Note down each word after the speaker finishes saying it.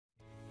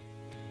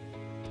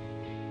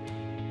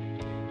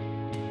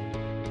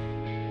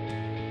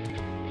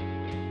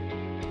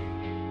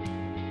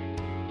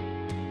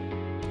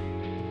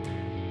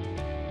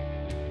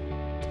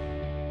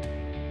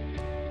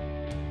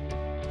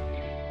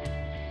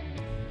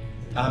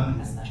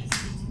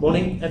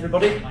Morning,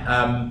 everybody.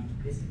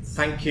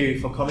 Thank you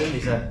for coming.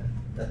 It's a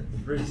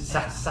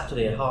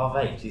Saturday at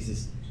 8:30.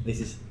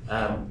 This is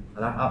an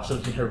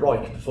absolutely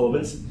heroic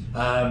performance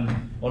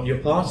on your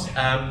part.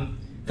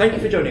 Thank you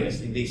for joining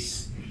us in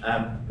this.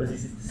 This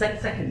is the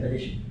second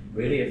edition,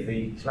 really, of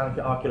the Islamicate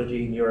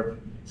Archaeology in Europe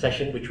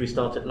session, which we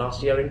started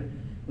last year in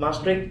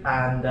Maastricht,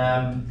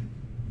 and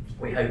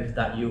we hope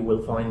that you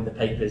will find the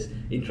papers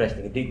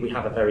interesting. Indeed, we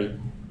have a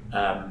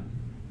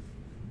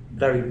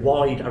very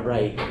wide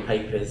array of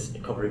papers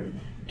covering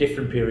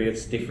different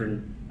periods,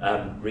 different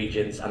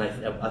regions, and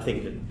I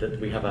think that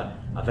we have a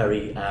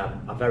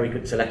very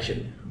good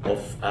selection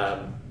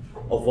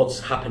of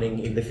what's happening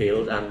in the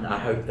field, and I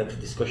hope that the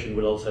discussion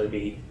will also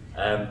be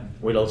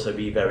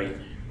very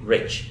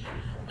rich.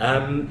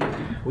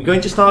 We're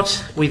going to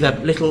start with a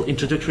little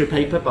introductory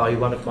paper by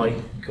one of my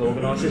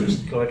co-organisers,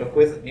 Mr. Corey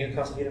Duckworth at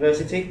Newcastle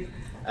University.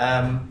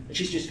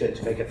 She's just going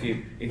to make a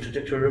few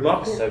introductory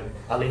remarks, so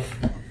I'll leave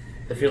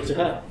the field to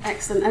her.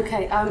 Excellent.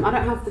 Okay, I don't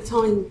have the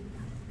time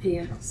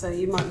here, so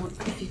you might want,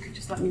 if you could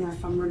just let me know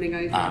if I'm running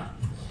over.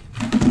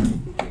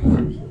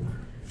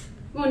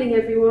 Morning,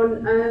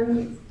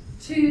 everyone.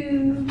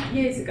 2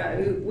 years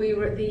ago, we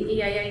were at the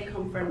EAA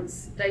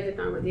conference. David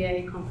and I were at the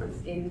EAA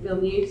conference in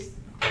Vilnius,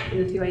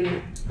 in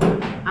Lithuania,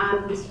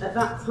 and at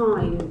that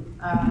time,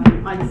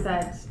 I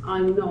said,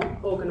 I'm not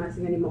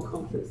organising any more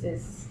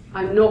conferences,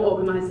 I'm not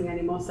organising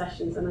any more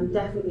sessions, and I'm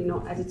definitely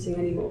not editing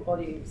any more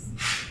volumes.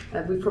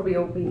 We've probably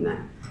all been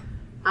there.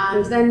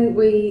 And then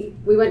we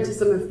went to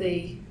some of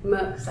the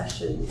Merck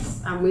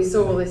sessions, and we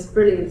saw all this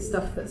brilliant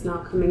stuff that's now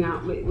coming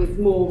out with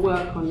more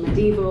work on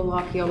medieval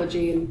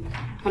archaeology and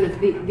kind of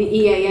the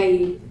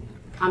EAA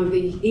and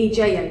the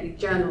EJA, the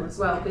journal as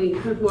well, being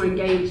kind of more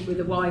engaged with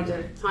a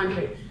wider time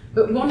period.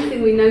 But one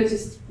thing we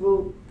noticed,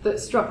 that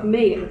struck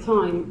me at the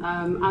time,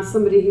 as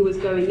somebody who was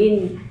going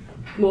in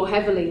more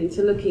heavily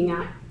into looking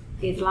at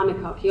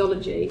Islamic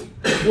archaeology,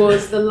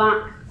 was the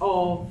lack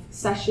of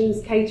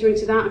sessions catering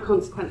to that, and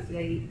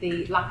consequently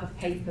the lack of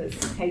papers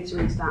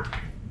catering to that.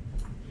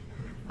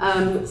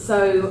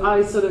 So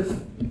I sort of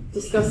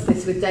discussed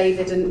this with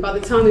David, and by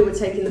the time we were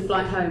taking the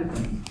flight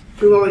home,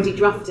 we were already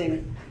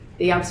drafting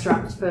the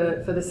abstract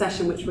for the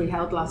session which we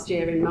held last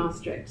year in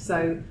Maastricht.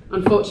 So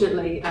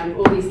unfortunately,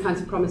 all these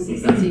kinds of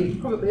promises, as you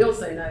probably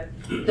also know,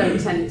 don't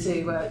tend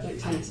to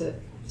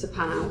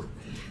pan out.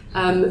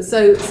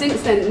 So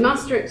since then,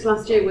 Maastricht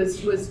last year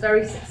was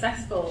very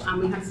successful,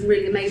 and we had some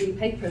really amazing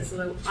papers,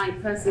 although I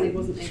personally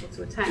wasn't able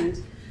to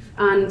attend.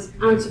 And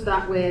out of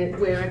that,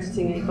 we're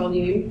editing a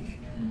volume.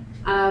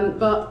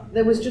 But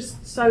there was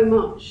just so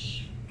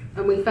much,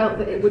 and we felt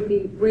that it would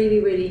be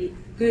really, really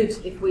good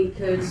if we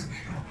could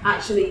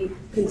actually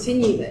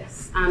continue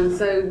this. And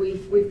so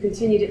we've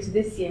continued it to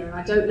this year, and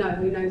I don't know,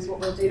 who knows what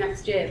we'll do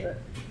next year, but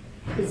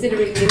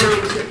considering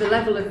the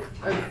level of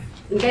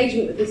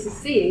engagement that this is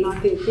seeing, I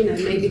think,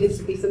 maybe this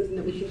would be something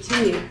that we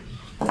continue.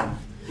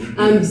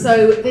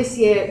 So this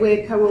year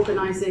we're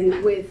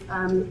co-organising with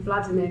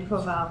Vladimir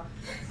Koval.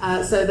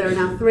 So there are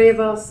now 3 of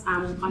us,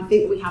 and I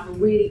think we have a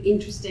really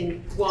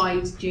interesting,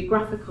 wide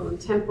geographical and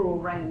temporal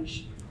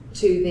range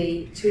to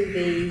the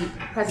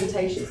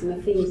presentations and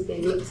the themes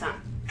being looked at.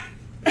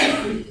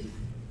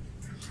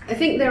 I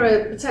think there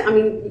are,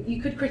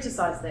 you could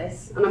criticise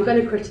this, and I'm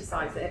going to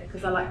criticise it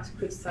because I like to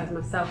criticise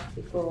myself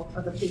before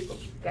other people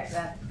get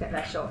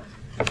their shot.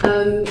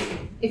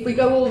 If we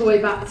go all the way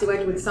back to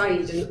Edward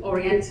Said and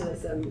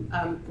Orientalism,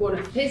 one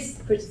of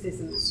his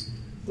criticisms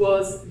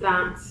was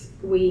that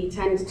we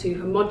tend to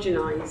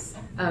homogenise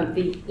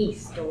the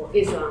East, or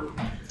Islam.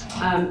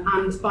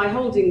 And by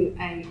holding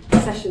a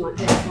session like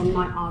this, one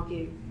might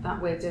argue that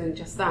we're doing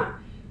just that.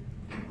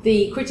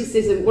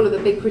 One of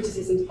the big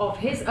criticisms of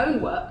his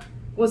own work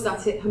was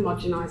that it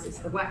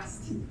homogenises the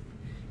West.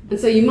 And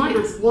so you might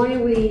ask, why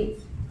are we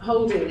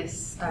holding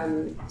this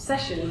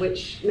session,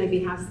 which maybe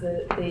has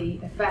the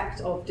effect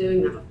of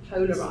doing that, of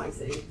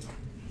polarising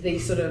the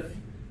sort of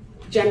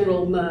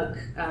general Merck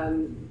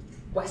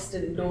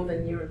Western and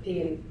Northern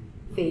European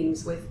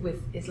themes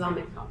with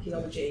Islamic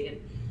archaeology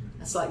and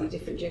a slightly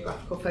different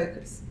geographical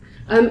focus.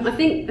 I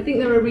think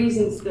there are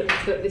reasons that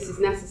this is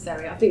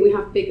necessary. I think we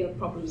have bigger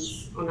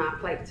problems on our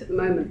plate at the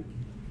moment.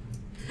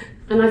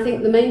 And I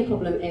think the main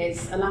problem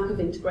is a lack of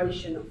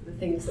integration of the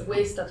things that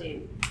we're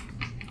studying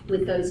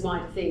with those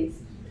wider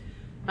themes.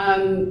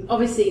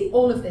 Obviously,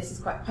 all of this is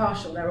quite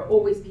partial. There are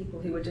always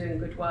people who are doing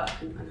good work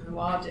and who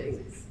are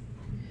doing this.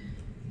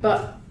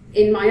 But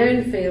in my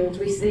own field,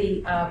 we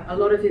see a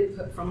lot of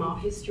input from our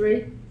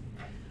history,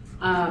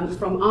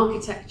 from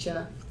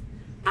architecture,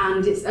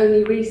 and it's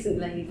only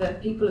recently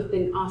that people have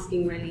been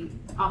asking really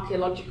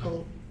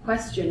archaeological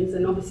questions,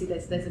 and obviously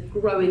there's a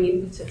growing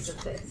impetus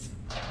of this.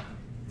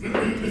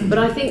 But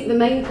I think the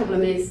main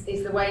problem is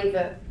the way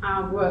that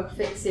our work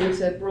fits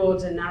into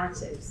broader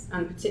narratives,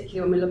 and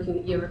particularly when we're looking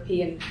at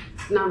European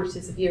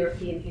narratives of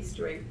European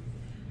history.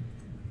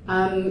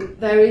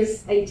 There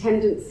is a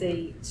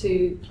tendency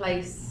to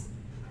place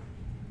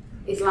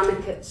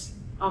Islamicate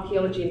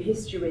archaeology and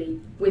history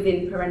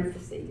within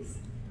parentheses.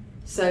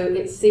 So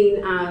it's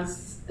seen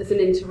as an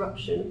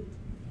interruption,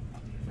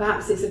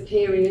 Perhaps it's a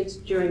period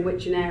during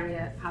which an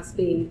area has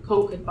been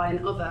conquered by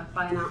an other,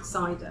 by an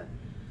outsider.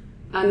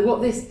 And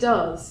what this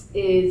does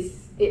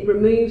is it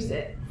removes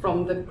it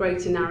from the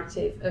greater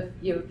narrative of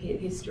European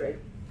history.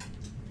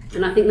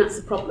 And I think that's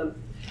a problem.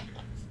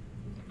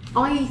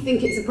 I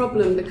think it's a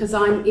problem because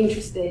I'm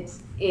interested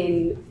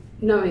in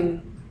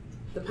knowing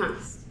the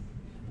past.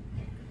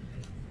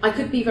 I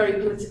could be very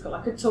political.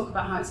 I could talk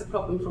about how it's a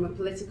problem from a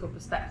political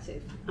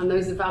perspective, and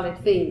those are valid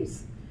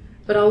themes.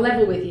 But I'll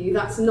level with you,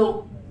 that's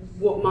not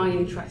what my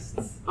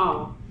interests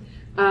are.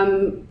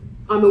 I'm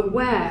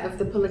aware of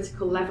the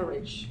political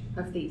leverage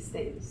of these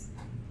things.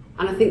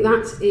 And I think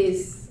that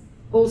is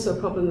also a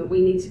problem that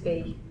we need to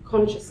be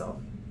conscious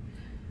of.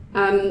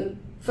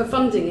 For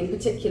funding in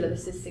particular,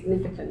 this is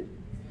significant.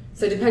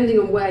 So depending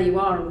on where you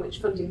are and which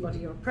funding body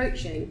you're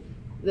approaching,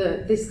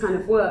 this kind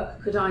of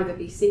work could either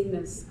be seen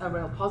as a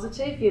real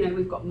positive. You know,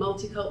 we've got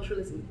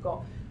multiculturalism, we've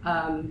got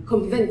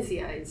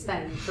convivencia in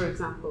Spain, for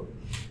example.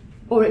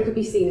 Or it could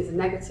be seen as a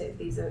negative.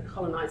 These are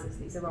colonisers,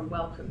 these are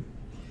unwelcome.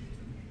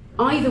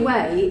 Either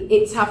way,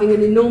 it's having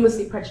an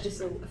enormously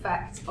prejudicial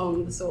effect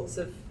on the sorts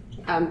of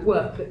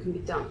work that can be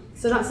done.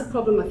 So that's a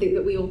problem I think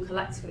that we all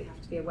collectively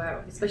have to be aware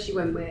of, especially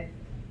when we're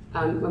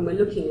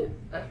looking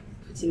at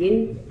putting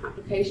in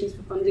applications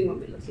for funding, when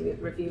we're looking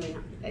at reviewing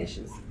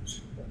applications.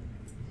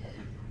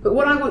 But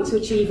what I want to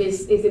achieve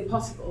is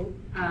impossible,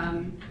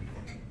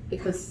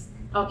 because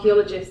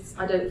archaeologists,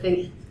 I don't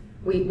think,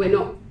 we're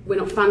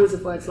not fans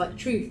of words like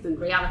truth and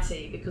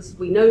reality, because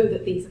we know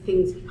that these are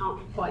things we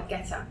can't quite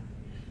get at.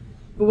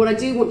 But what I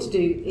do want to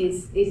do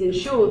is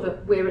ensure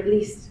that we're at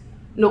least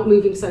not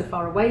moving so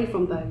far away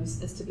from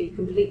those as to be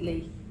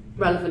completely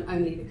relevant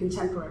only in a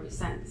contemporary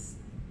sense.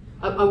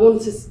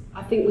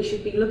 I think we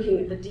should be looking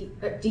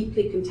at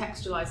deeply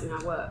contextualising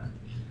our work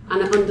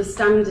and at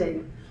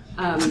understanding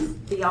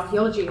the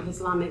archaeology of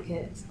Islamic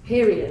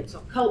periods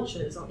or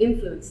cultures or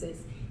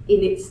influences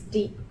in its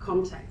deep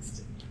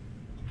context.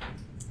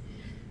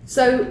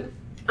 So,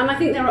 and I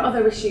think there are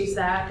other issues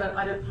there, but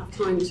I don't have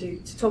time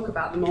to talk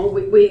about them all.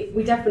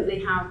 We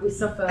definitely we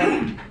suffer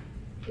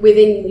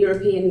within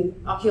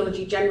European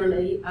archaeology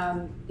generally,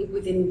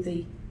 within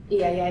the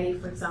EAA,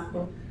 for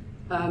example,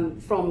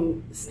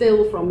 from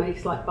a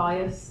slight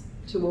bias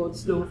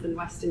towards North and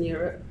Western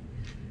Europe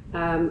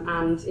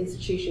and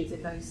institutions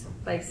in those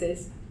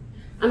places.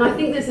 And I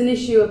think there's an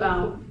issue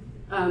about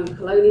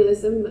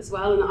colonialism as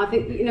well, and I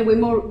think we're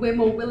more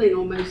willing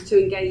almost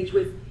to engage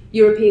with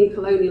European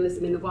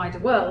colonialism in the wider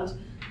world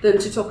than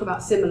to talk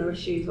about similar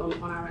issues on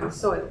our own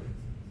soil.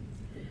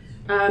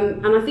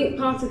 And I think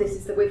part of this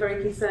is that we're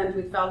very concerned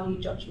with value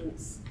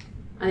judgments,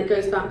 and it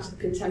goes back to the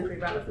contemporary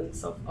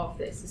relevance of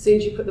this. As soon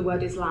as you put the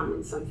word Islam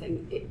in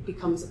something, it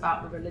becomes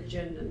about the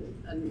religion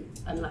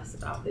and less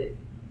about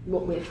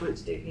what we're trying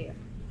to do here.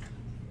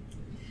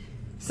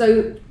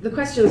 So the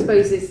question, I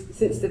suppose, is,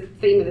 since the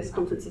theme of this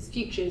conference is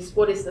futures,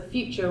 what is the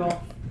future of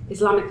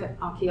Islamic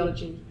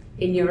archaeology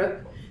in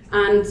Europe?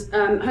 And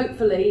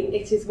hopefully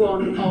it is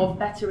one of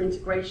better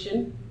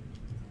integration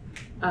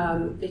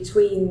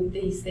between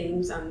these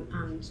themes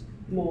and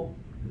more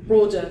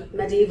broader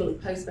medieval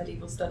and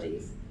post-medieval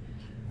studies.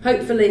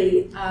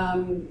 Hopefully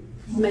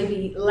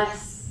maybe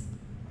less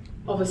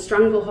of a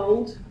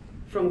stranglehold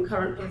from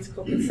current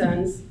political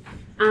concerns,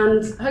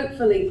 and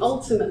hopefully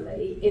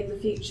ultimately in the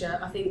future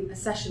I think a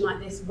session like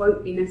this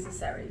won't be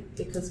necessary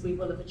because we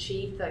will have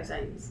achieved those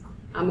aims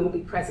and will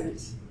be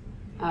present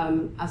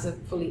as a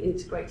fully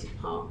integrated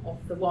part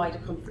of the wider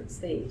conference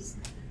themes.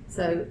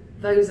 So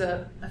those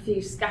are a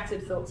few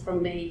scattered thoughts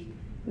from me.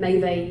 May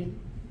they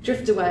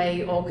drift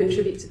away or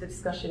contribute to the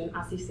discussion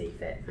as you see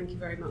fit. Thank you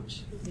very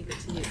much. I'll leave it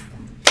to you.